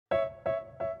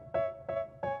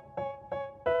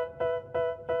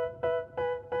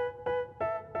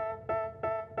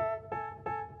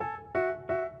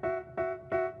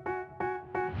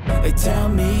They tell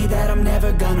me that I'm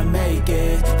never gonna make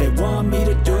it. They want me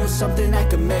to do something that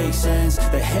could make sense.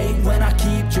 They hate when I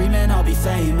keep dreaming I'll be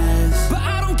famous, but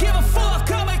I don't give a fuck,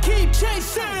 I'ma keep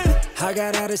chasing. I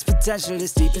got all this potential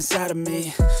that's deep inside of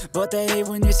me, but they hate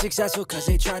when you're successful cause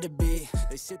they try to be.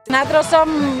 Nosaltres som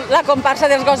la comparsa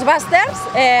dels Ghostbusters,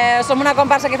 som una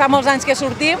comparsa que fa molts anys que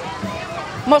sortim.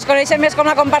 Mos coneixen més com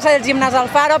la comparsa del gimnàs del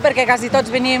Faro perquè quasi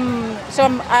tots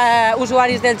som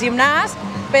usuaris del gimnàs,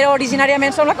 però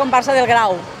originàriament som la comparsa del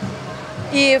Grau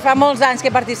i fa molts anys que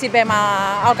participem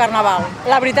al Carnaval.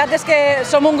 La veritat és que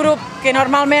som un grup que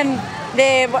normalment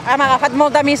hem agafat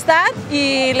molta amistat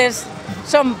i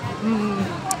som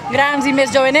grans i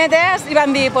més jovenetes i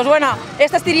vam dir, doncs bueno,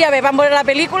 esta estiria bé, vam veure la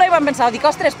pel·lícula i vam pensar, dic,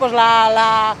 ostres, doncs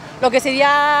el que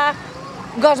seria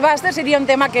Ghostbusters seria un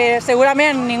tema que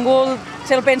segurament ningú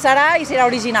se'l pensarà i serà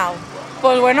original.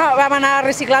 Doncs bueno, vam anar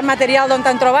reciclant material d'on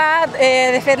t'han trobat,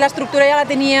 de fet l'estructura ja la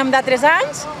teníem d'altres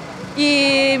anys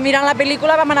i mirant la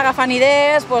pel·lícula vam anar agafant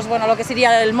idees, doncs bueno, el que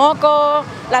seria el moco,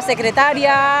 la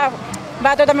secretària,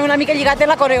 va tot també una mica lligat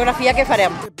en la coreografia que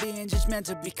farem.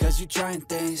 Because you're trying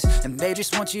things and they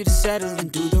just want you to settle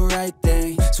and do the right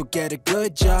thing. So get a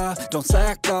good job, don't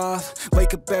slack off.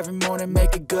 Wake up every morning,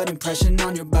 make a good impression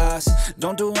on your boss.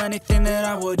 Don't do anything that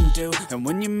I wouldn't do. And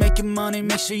when you're making money,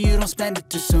 make sure you don't spend it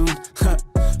too soon.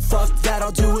 Fuck that,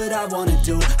 I'll do what I wanna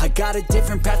do. I got a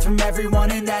different path from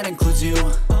everyone and that includes you.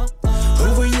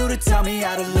 Who are you to tell me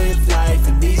how to live life?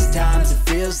 In these times it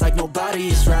feels like nobody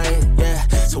is right, yeah.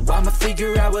 So I'ma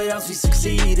figure out what else we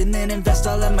succeed and then invest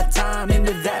all of my time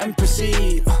into that and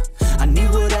proceed. I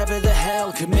need whatever the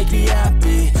hell could make me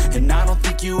happy, and I don't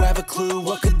think you have a clue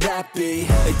what could that be.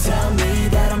 They tell me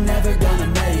that I'm never gonna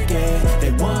make it.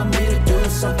 They want me to do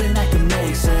something that can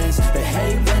make sense. They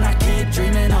hate when I keep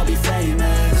dreaming I'll be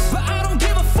famous, but I don't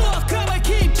give a fuck, I'ma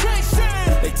keep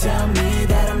chasing. They tell me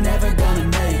that I'm never gonna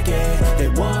make it. They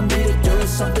want me to do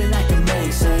something that can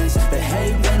make sense. They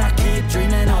hate when I keep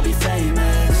dreaming I'll be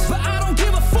famous, but I don't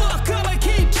give a fuck, I'ma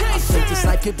keep chasing. I think this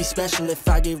life could be special if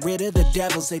I get rid of the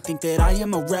devils. They think that I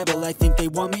am a rebel, I think they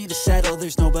want me to settle.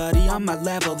 There's nobody on my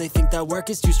level, they think that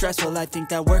work is too stressful. I think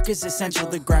that work is essential,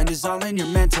 the grind is all in your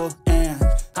mental. And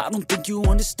I don't think you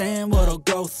understand what I'll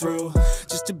go through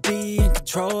just to be in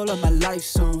control of my life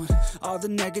soon. All the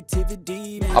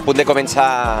negativity. A punt de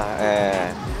començar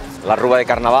la Rua de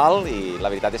Carnaval i la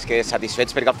veritat és que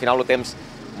satisfets perquè al final el temps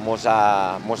mos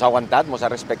ha aguantat, mos ha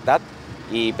respectat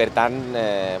i per tant,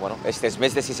 aquestes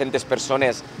més de 600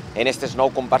 persones en aquestes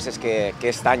 9 comparses que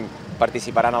aquest any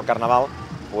participaran al Carnaval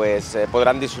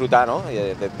podran disfrutar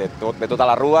de tota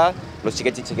la Rua, els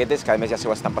xiquets i xiquetes que a més ja se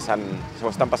ho estan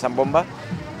passant bomba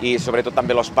i sobretot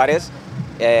també els pares.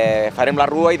 Farem la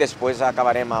Rua i després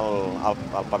acabarem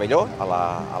al pavelló, a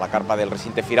la carpa del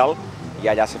recinte firal, i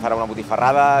allà se farà una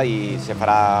botifarrada i se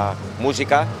farà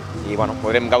música i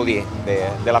podrem gaudir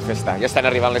de la festa. Ja estan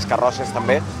arribant les carrosses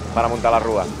també per a muntar la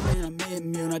Rua.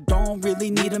 I don't really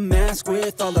need a mask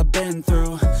with all I've been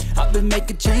through. I've been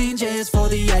making changes for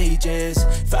the ages.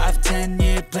 5-10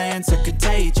 year plans are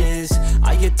contagious.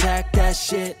 I attack that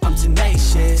shit, I'm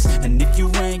tenacious. And if you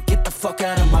ain't, get the fuck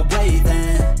out of my way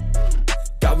then.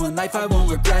 Got one life, I won't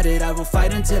regret it. I will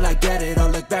fight until I get it. I'll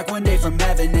look back one day from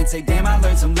heaven and say, damn, I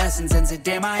learned some lessons. And say,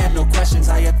 damn, I had no questions.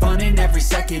 I had fun in every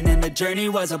second and the journey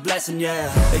was a blessing,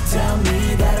 yeah. They tell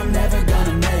me that I'm never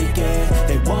gonna make it.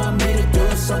 They want me to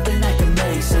do something that can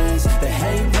make sense. They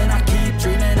hate when I keep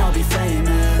dreaming I'll be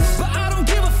famous, but I don't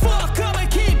give a fuck, I'ma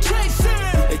keep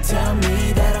chasing. They tell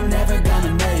me that I'm never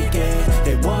gonna make it.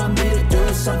 They want me to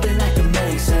do something that can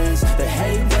make sense. They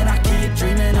hate when I keep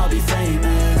dreaming I'll be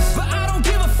famous, but I don't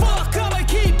give a fuck, I'ma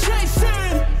keep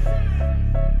chasing.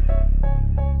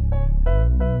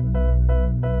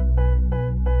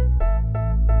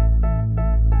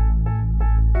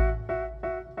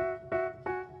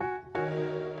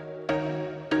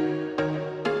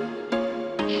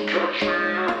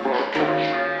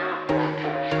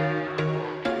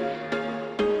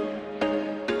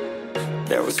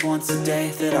 There was once a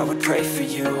day that I would pray for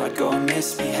you. I'd go and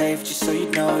misbehave just so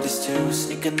you'd notice too.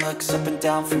 Sneaking looks up and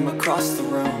down from across the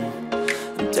room.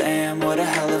 And damn, what a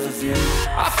hell of a view.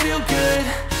 I feel good,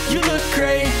 you look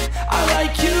great, I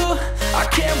like you, I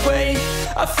can't wait.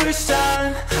 A first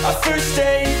time, a first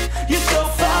date, you're so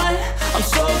fine, I'm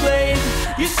so late.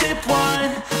 You sip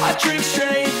wine, I drink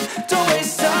straight. Don't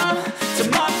waste time to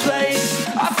my place.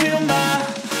 I feel my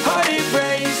heart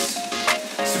erase.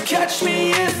 So catch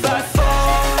me if I fall.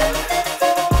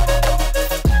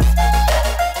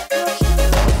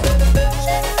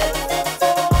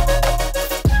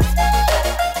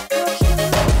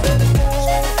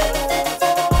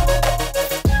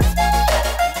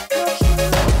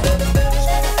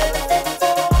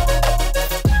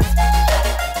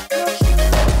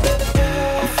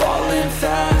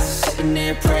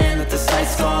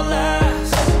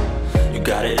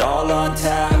 got it all on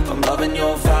tap. I'm loving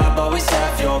your vibe, always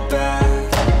have your back.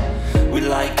 We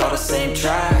like all the same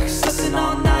tracks, listen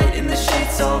all night in the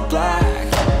sheets all black.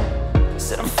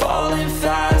 Said I'm falling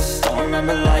fast, don't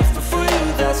remember life before you,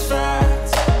 that's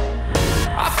fact.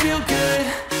 I feel good,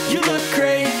 you look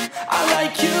great, I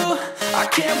like you, I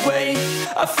can't wait.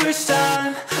 A first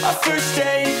time, a first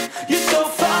date, you're so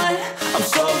fine, I'm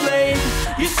so late.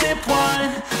 You sip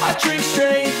wine, I drink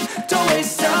straight, don't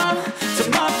waste time to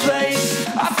my place.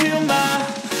 I feel my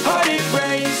heart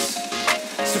erase,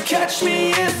 so catch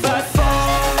me if I fall.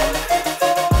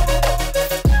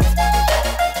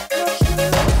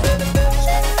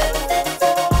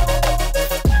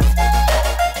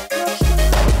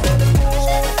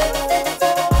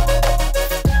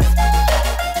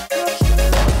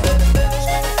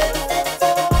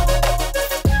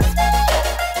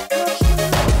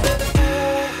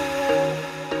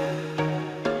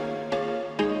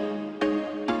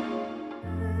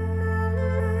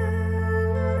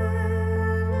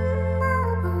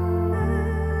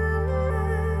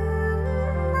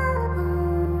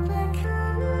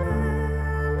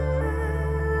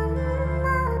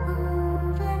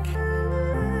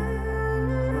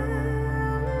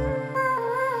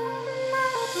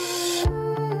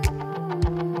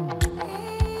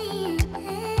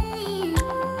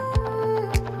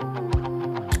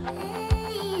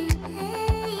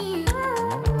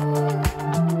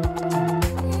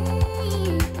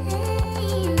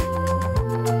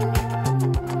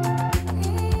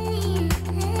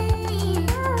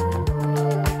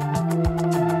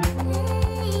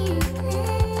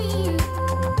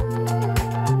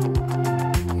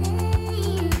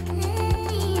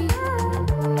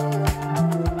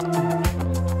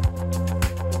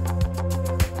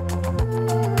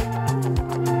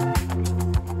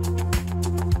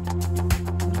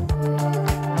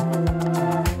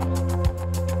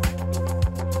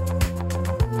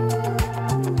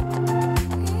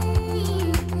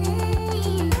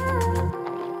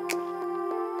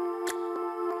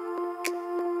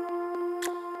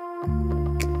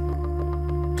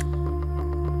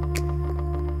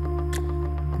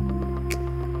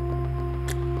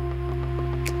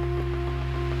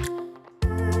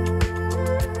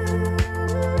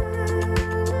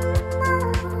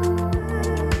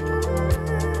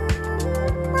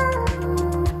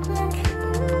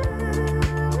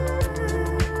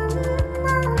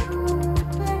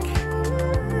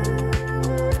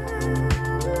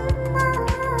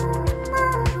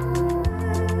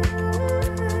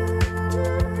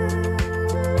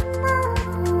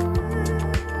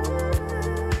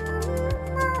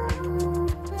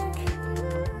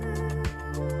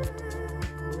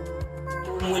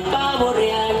 Como el pavo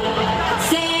real,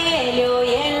 se le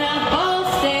oyen las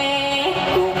voces,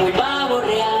 como el pavo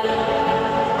real.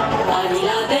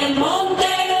 Águila del monte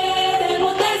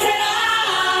será,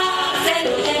 se le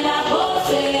oyen las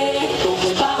voces, como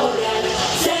el pavo real.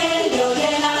 Se le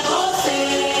oyen las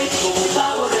voces, como el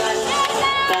pavo real.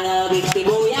 Cada vez que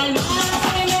voy al mar,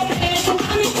 se me presenta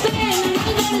mis penas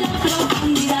en la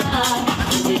profundidad.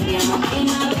 De llama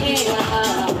primavera,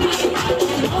 águila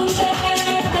del monte.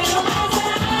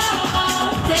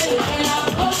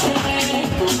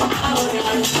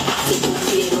 Se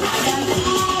pusieron a cantar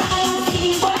a las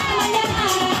 5 de la mañana,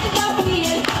 el papo y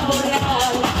el pavo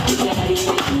real, y Clarín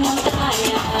en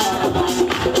montaña,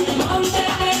 del monte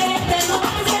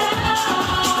será,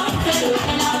 se lo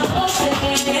en la voz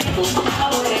con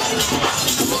pavo real.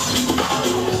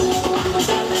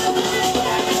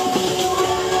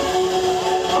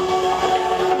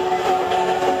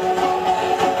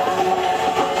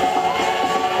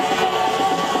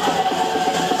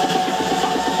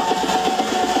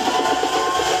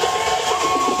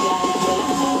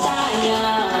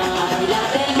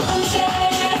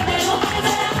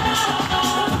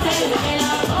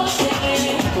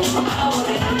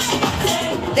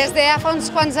 Des de fa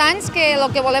uns quants anys que el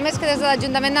que volem és que des de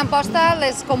l'Ajuntament d'Amposta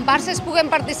les comparses puguen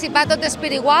participar totes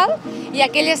per igual i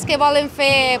aquelles que volen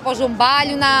fer un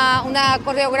ball, una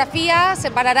coreografia,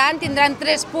 separaran, tindran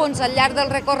 3 punts al llarg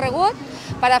del recorregut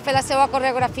per a fer la seva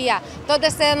coreografia.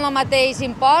 Totes tenen el mateix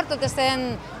import, totes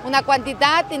tenen una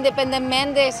quantitat,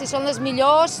 independentment de si són les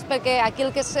millors, perquè aquí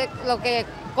el que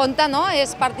compta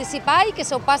és participar i que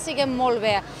s'ho passin molt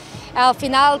bé. Al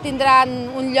final tindran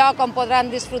un lloc on podran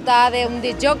disfrutar d'un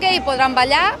disc jockey i podran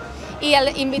ballar i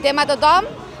invitem a tothom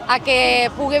a que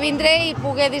pugui vindre i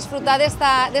pugui disfrutar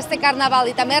d'este carnaval.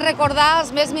 I també recordar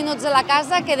als més minuts de la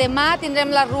casa que demà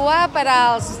tindrem la rua per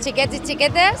als xiquets i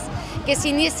xiquetes, que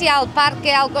s'inicia al parc que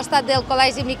hi ha al costat del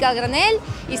Col·legi Miquel Granell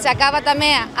i s'acaba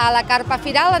també a la Carpa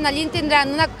Firal. Allí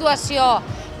tindran una actuació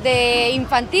de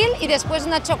infantil y después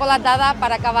una chocolatada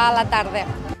para acabar la tarde.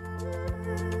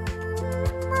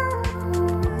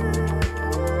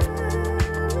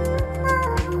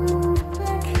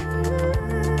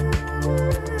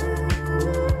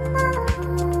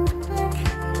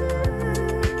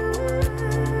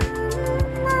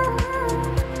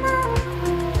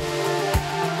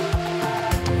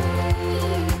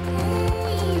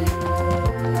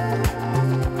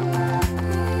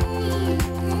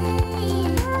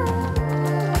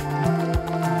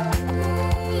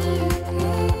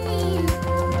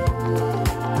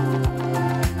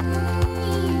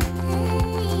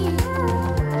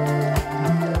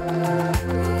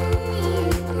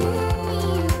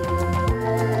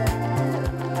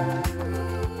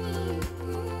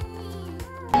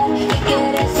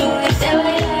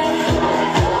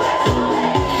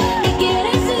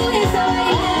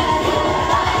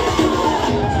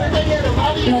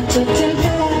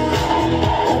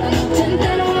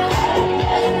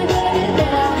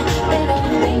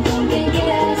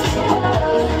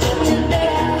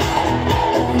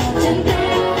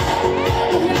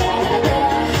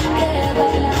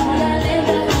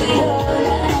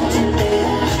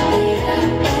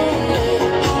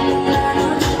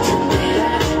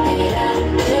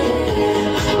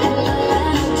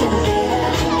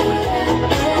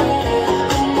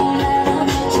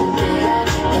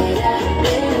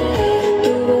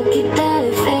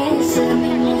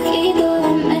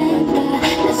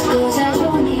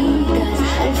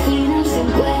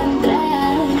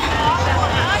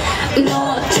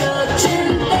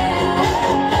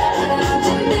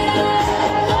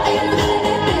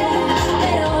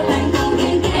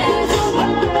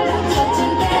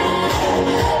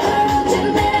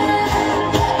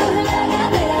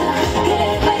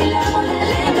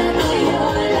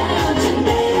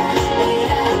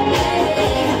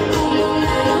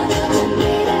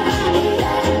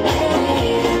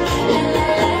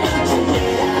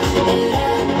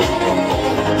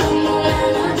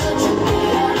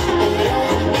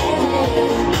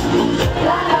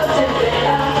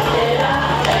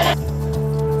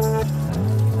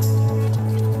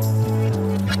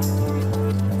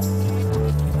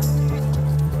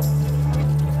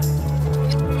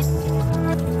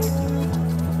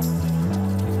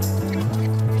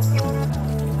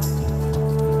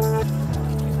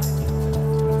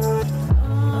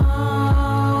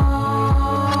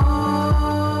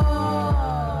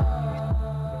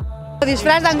 El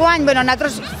disfraç d'enguany,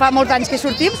 nosaltres fa molts anys que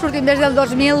sortim des del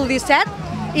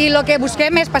 2017 i el que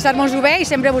busquem és passar-nos-ho bé i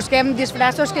sempre busquem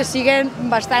disfraços que siguin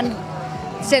bastant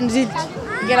senzills,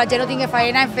 que la gent no tingui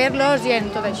feina en fer-los i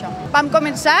en tot això. Vam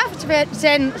començar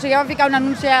vam ficar un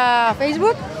anunci a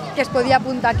Facebook que es podia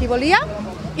apuntar qui volia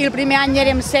i el primer any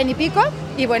érem 100 i pico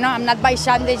i hem anat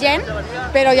baixant de gent,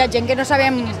 però hi ha gent que no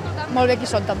sabem molt bé qui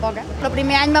són tampoc. El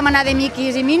primer any vam anar de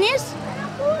miquis i minis,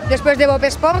 després de Bob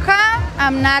Esponja,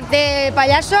 hem anat de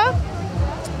pallasso,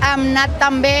 hem anat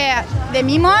també de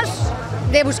mimos,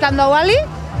 de Buscando a Wally,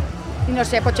 i no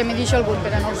sé, potser m'hi deixo algun,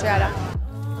 però no ho sé ara.